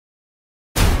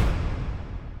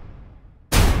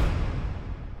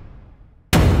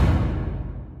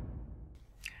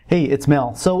Hey, it's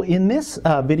Mel. So in this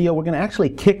video, we're going to actually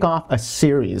kick off a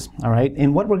series, all right?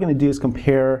 And what we're going to do is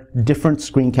compare different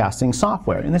screencasting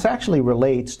software. And this actually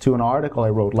relates to an article I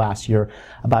wrote last year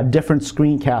about different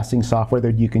screencasting software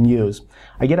that you can use.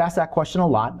 I get asked that question a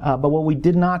lot, but what we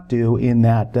did not do in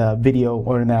that video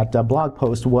or in that blog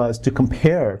post was to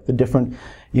compare the different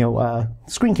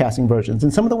screencasting versions.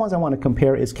 And some of the ones I want to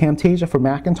compare is Camtasia for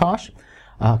Macintosh,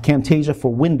 Camtasia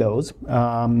for Windows,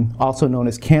 also known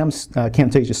as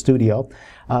Camtasia Studio.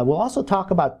 We'll also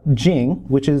talk about Jing,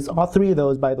 which is, all three of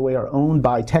those, by the way, are owned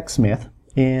by Techsmith.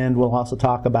 And we'll also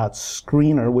talk about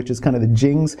Screenr, which is kind of the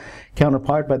Jing's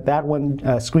counterpart, but that one,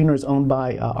 Screenr, is owned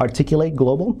by Articulate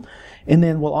Global. And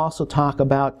then we'll also talk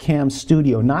about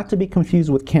Camstudio, not to be confused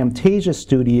with Camtasia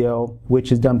Studio,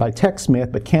 which is done by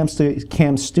Techsmith, but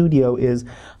Camstudio is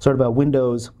sort of a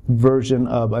Windows version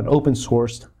of an open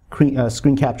source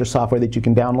screen capture software that you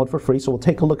can download for free. So we'll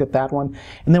take a look at that one,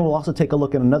 and then we'll also take a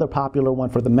look at another popular one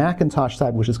for the Macintosh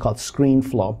side, which is called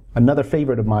Screenflow, another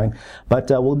favorite of mine. But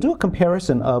we'll do a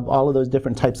comparison of all of those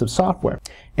different types of software.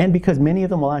 And because many of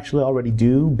them will actually already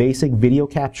do basic video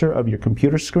capture of your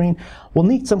computer screen, we'll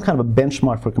need some kind of a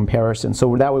benchmark for comparison.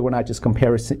 So that way we're not just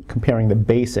comparing the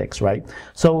basics, right?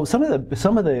 So some of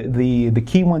the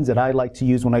key ones that I like to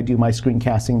use when I do my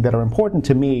screencasting that are important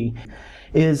to me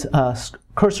is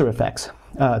cursor effects.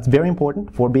 It's very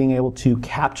important for being able to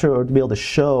capture or to be able to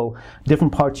show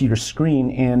different parts of your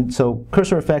screen, and so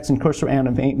cursor effects and cursor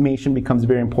animation becomes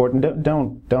very important.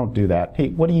 Don't do that. Hey,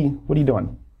 what are you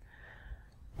doing?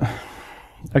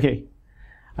 Okay,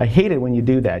 I hate it when you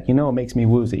do that. You know, it makes me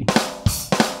woozy.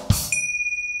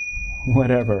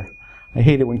 Whatever. I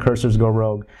hate it when cursors go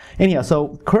rogue. Anyhow,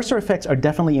 so cursor effects are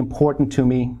definitely important to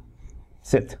me.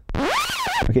 Sit.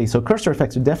 Okay, so cursor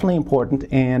effects are definitely important,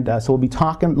 and so we'll be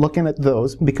looking at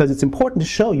those because it's important to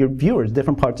show your viewers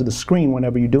different parts of the screen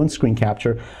whenever you're doing screen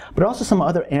capture, but also some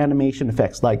other animation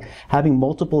effects like having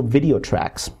multiple video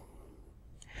tracks.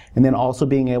 And then also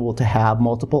being able to have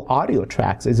multiple audio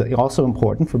tracks is also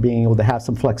important for being able to have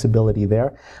some flexibility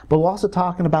there. But we're also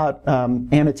talking about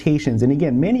annotations. And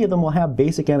again, many of them will have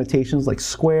basic annotations like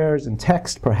squares and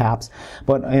text perhaps,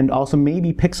 and also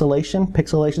maybe pixelation.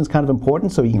 Pixelation is kind of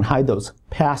important, so you can hide those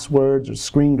passwords or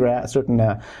certain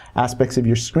aspects of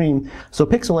your screen. So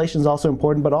pixelation is also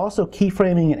important, but also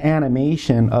keyframing and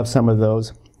animation of some of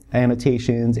those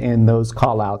annotations and those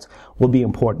callouts will be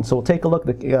important. So we'll take a look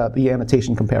at the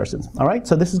annotation comparisons. All right,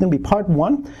 so this is going to be part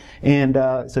one, and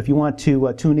so if you want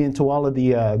to tune in to all of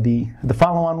the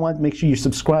follow-on ones, make sure you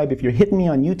subscribe. If you're hitting me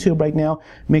on YouTube right now,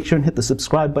 make sure and hit the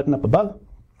subscribe button up above.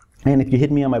 And if you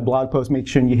hit me on my blog post, make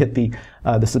sure and you hit the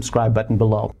subscribe button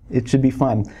below. It should be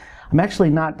fun. I'm actually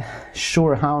not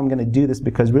sure how I'm going to do this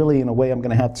because really, in a way, I'm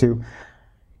going to have to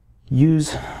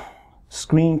use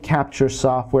screen capture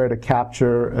software to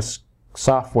capture a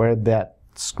software that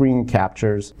screen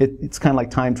captures. It's kind of like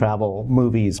time travel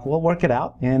movies. We'll work it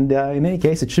out, and in any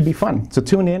case, it should be fun. So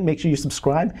tune in, make sure you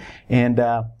subscribe, and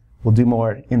we'll do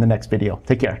more in the next video.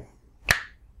 Take care.